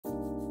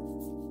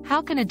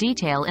How can a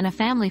detail in a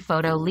family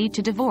photo lead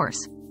to divorce?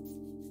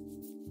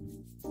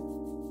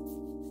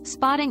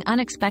 Spotting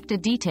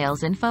unexpected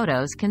details in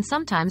photos can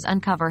sometimes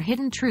uncover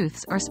hidden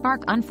truths or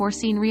spark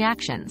unforeseen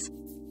reactions.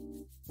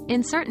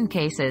 In certain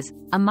cases,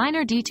 a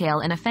minor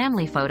detail in a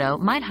family photo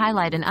might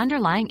highlight an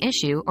underlying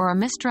issue or a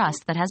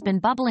mistrust that has been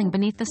bubbling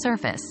beneath the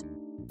surface.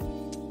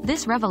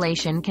 This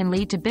revelation can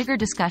lead to bigger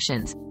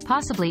discussions,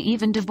 possibly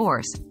even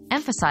divorce,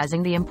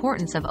 emphasizing the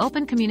importance of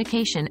open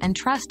communication and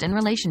trust in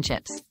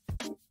relationships.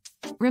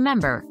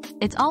 Remember,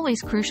 it's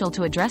always crucial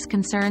to address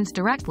concerns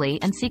directly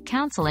and seek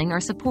counseling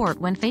or support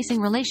when facing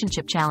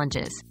relationship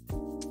challenges.